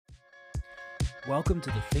Welcome to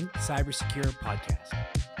the Think Cybersecure podcast.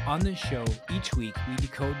 On this show, each week we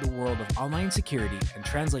decode the world of online security and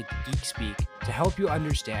translate the geek speak to help you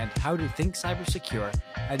understand how to think cybersecure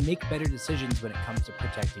and make better decisions when it comes to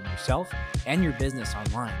protecting yourself and your business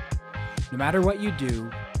online. No matter what you do,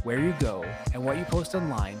 where you go, and what you post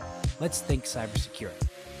online, let's think cybersecure.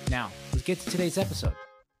 Now, let's get to today's episode.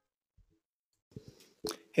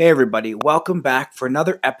 Hey everybody, welcome back for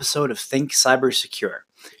another episode of Think Cybersecure.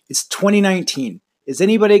 It's 2019. Is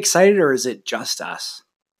anybody excited or is it just us?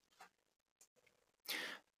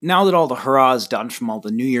 Now that all the hurrah is done from all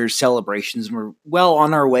the New Year's celebrations and we're well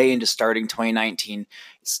on our way into starting 2019,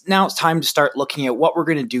 it's time to start looking at what we're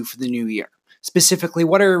going to do for the new year. Specifically,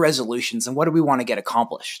 what are our resolutions and what do we want to get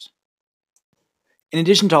accomplished? In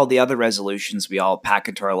addition to all the other resolutions we all pack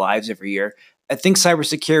into our lives every year, I think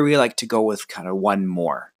cybersecurity, we like to go with kind of one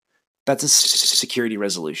more. That's a security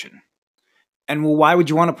resolution. And why would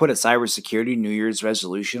you want to put a cybersecurity New Year's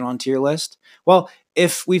resolution onto your list? Well,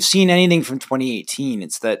 if we've seen anything from 2018,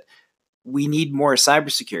 it's that we need more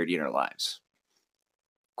cybersecurity in our lives.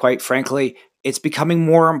 Quite frankly, it's becoming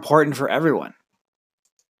more important for everyone.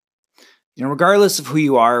 Regardless of who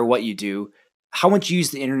you are or what you do, how much you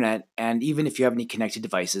use the internet, and even if you have any connected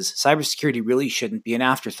devices, cybersecurity really shouldn't be an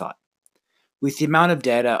afterthought. With the amount of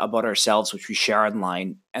data about ourselves which we share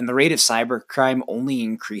online and the rate of cybercrime only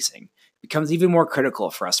increasing, it becomes even more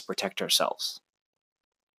critical for us to protect ourselves.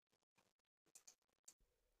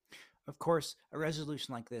 Of course, a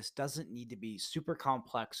resolution like this doesn't need to be super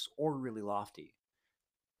complex or really lofty.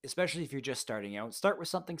 Especially if you're just starting out, start with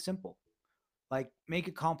something simple. Like make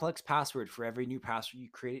a complex password for every new password you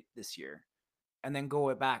create this year, and then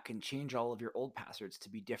go back and change all of your old passwords to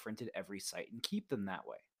be different at every site and keep them that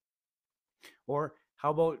way. Or how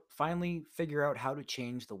about finally figure out how to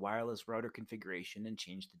change the wireless router configuration and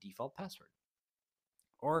change the default password?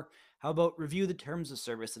 Or how about review the terms of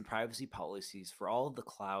service and privacy policies for all of the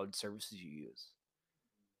cloud services you use?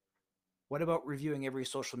 What about reviewing every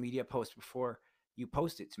social media post before you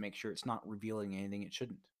post it to make sure it's not revealing anything it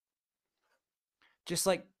shouldn't? Just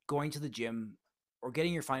like going to the gym or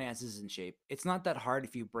getting your finances in shape, it's not that hard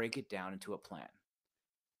if you break it down into a plan.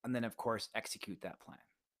 And then, of course, execute that plan.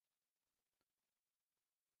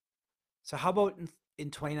 So how about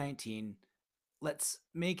in 2019, let's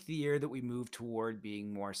make the year that we move toward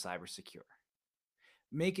being more cyber secure.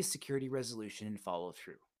 Make a security resolution and follow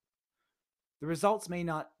through. The results may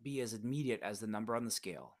not be as immediate as the number on the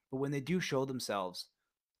scale, but when they do show themselves,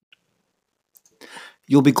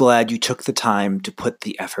 you'll be glad you took the time to put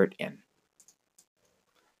the effort in.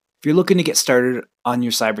 If you're looking to get started on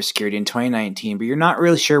your cybersecurity in 2019, but you're not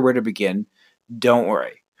really sure where to begin, don't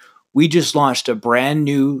worry. We just launched a brand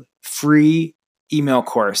new free email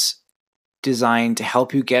course designed to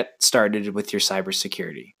help you get started with your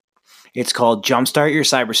cybersecurity. It's called Jumpstart Your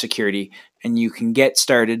Cybersecurity, and you can get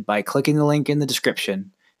started by clicking the link in the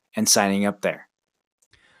description and signing up there.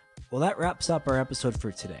 Well, that wraps up our episode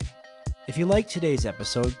for today. If you liked today's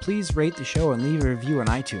episode, please rate the show and leave a review on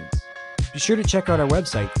iTunes. Be sure to check out our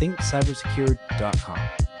website, thinkcybersecure.com.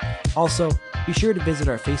 Also, be sure to visit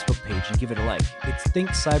our Facebook page and give it a like. It's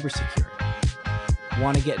Think Cybersecure.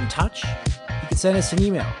 Want to get in touch? You can send us an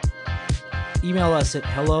email. Email us at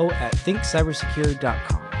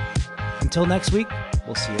hello@thinkcybersecure.com. Until next week,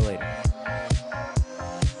 we'll see you later.